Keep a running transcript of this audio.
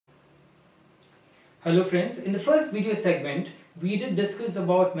Hello friends, in the first video segment we did discuss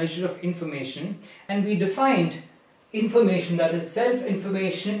about measure of information and we defined information, that is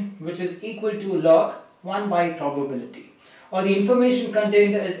self-information, which is equal to log 1 by probability, or the information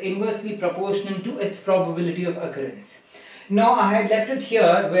contained is inversely proportional to its probability of occurrence. Now I had left it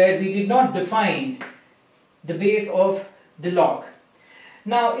here where we did not define the base of the log.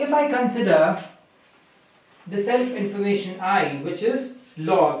 Now if I consider the self-information I, which is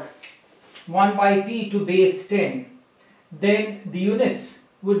log 1 by p to base 10, then the units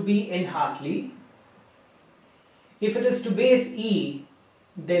would be in Hartley. If it is to base e,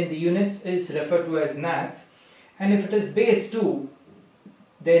 then the units is referred to as nats, and if it is base 2,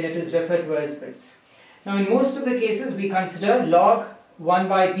 then it is referred to as bits. Now in most of the cases we consider log 1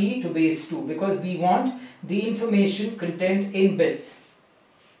 by p to base 2 because we want the information contained in bits.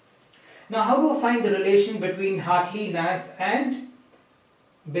 Now how do I find the relation between Hartley, nats and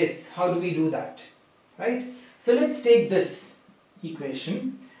bits? How do we do that, right? So let's take this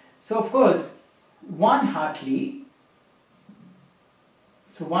equation. So of course 1 Hartley,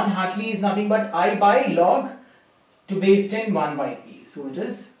 so 1 Hartley is nothing but I by log to base 10 1 by p. So it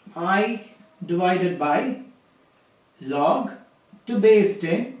is I divided by log to base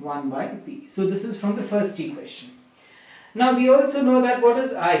 10 1 by p. So this is from the first equation. Now we also know that what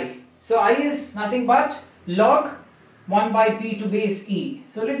is I? So I is nothing but log 1 by p to base e.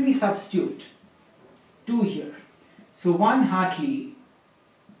 So let me substitute 2 here. So 1 Hartley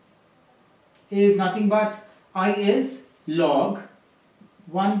is nothing but I is log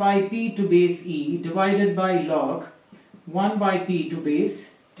 1 by p to base e divided by log 1 by p to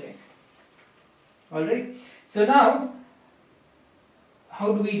base 10. Alright. So now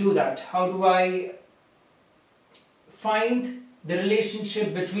how do we do that? How do I find the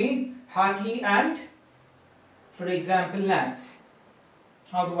relationship between Hartley and, for example, nats?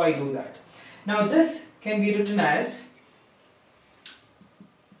 How do I do that? Now this can be written as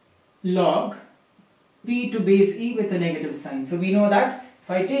log p to base e with a negative sign. So we know that if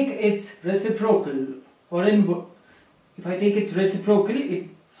I take its reciprocal, or if I take its reciprocal,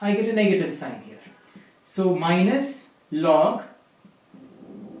 I get a negative sign here. So minus log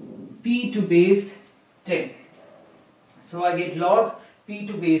p to base 10. So I get log p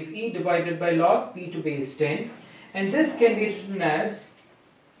to base e divided by log p to base 10, and this can be written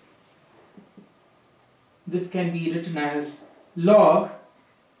as log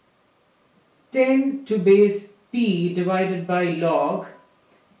 10 to base p divided by log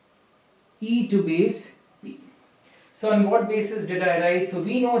e to base p. So on what basis did I write? So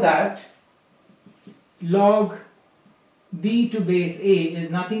we know that log b to base a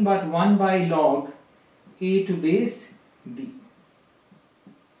is nothing but 1 by log a to base b.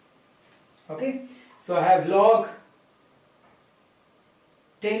 Okay, so I have log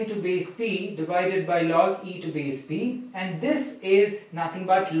 10 to base p divided by log e to base p, and this is nothing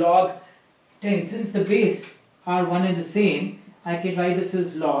but log 10. Since the base are one and the same, I can write this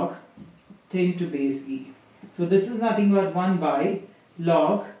as log 10 to base e. So this is nothing but 1 by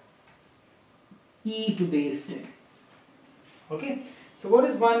log e to base 10. Okay, so what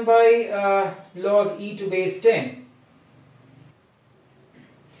is 1 by log e to base 10?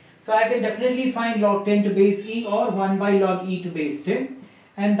 So I can definitely find log 10 to base e or 1 by log e to base 10,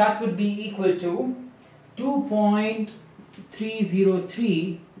 and that would be equal to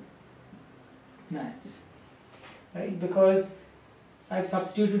 2.303 nats, right? Because I've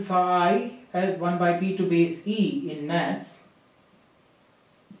substituted for I as 1 by p to base e in nats,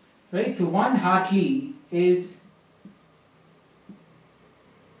 right? So 1 Hartley is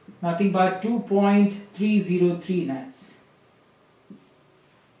nothing but 2.303 nats.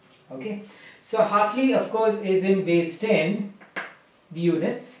 Okay, so Hartley of course is in base 10, the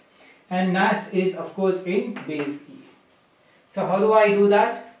units, and nats is of course in base e. So how do I do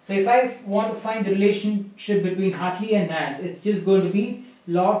that? So if I want to find the relationship between Hartley and nats, it's just going to be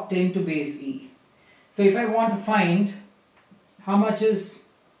log 10 to base e. So if I want to find how much is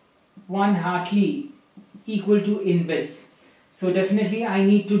 1 Hartley equal to in bits, so definitely I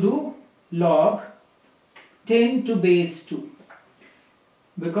need to do log 10 to base 2,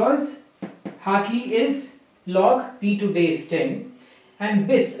 because Hartley is log p to base 10 and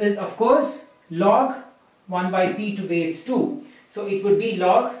bits is of course log 1 by p to base 2. So it would be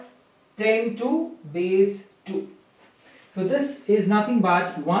log 10 to base 2. So this is nothing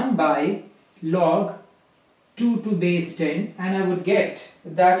but 1 by log 2 to base 10, and I would get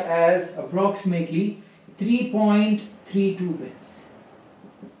that as approximately 3.32 bits.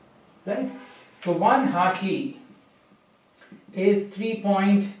 Right? So 1 Hartley is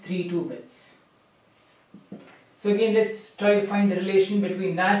 3.32 bits. So again, let's try to find the relation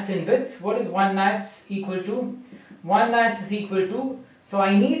between nats and bits. What is 1 nats equal to? 1 nats is equal to, so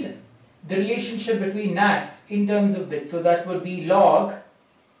I need the relationship between nats in terms of bits. So that would be log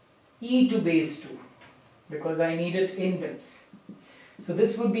e to base 2, because I need it in bits. So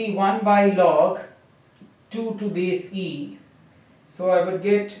this would be 1 by log 2 to base e. So I would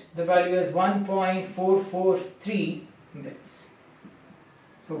get the value as 1.443 bits.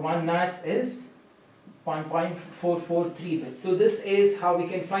 So 1 nats is 1.443 bits. So this is how we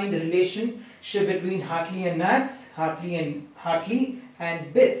can find the relationship between Hartley and nats, Hartley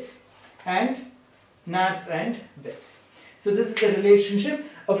and bits, and nats and bits. So this is the relationship.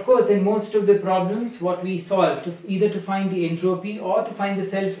 Of course, in most of the problems what we solve, either to find the entropy or to find the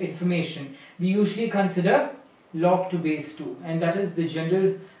self-information, we usually consider log to base 2, and that is the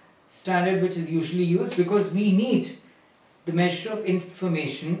general standard which is usually used, because we need the measure of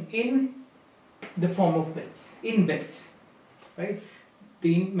information in the form of bits, in bits, right?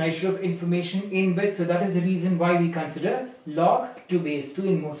 The measure of information in bits, so that is the reason why we consider log to base 2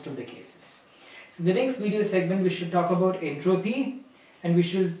 in most of the cases. So the next video segment we should talk about entropy, and we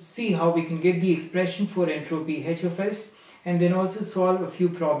should see how we can get the expression for entropy h of s, and then also solve a few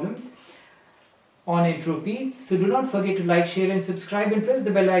problems on entropy. So do not forget to like, share and subscribe, and press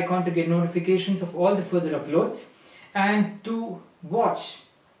the bell icon to get notifications of all the further uploads, and to watch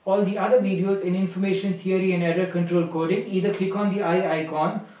all the other videos in information theory and error control coding. Either click on the eye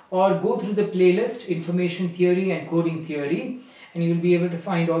icon or go through the playlist information theory and coding theory, and you will be able to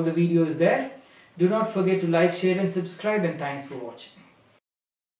find all the videos there. Do not forget to like, share and subscribe, and thanks for watching.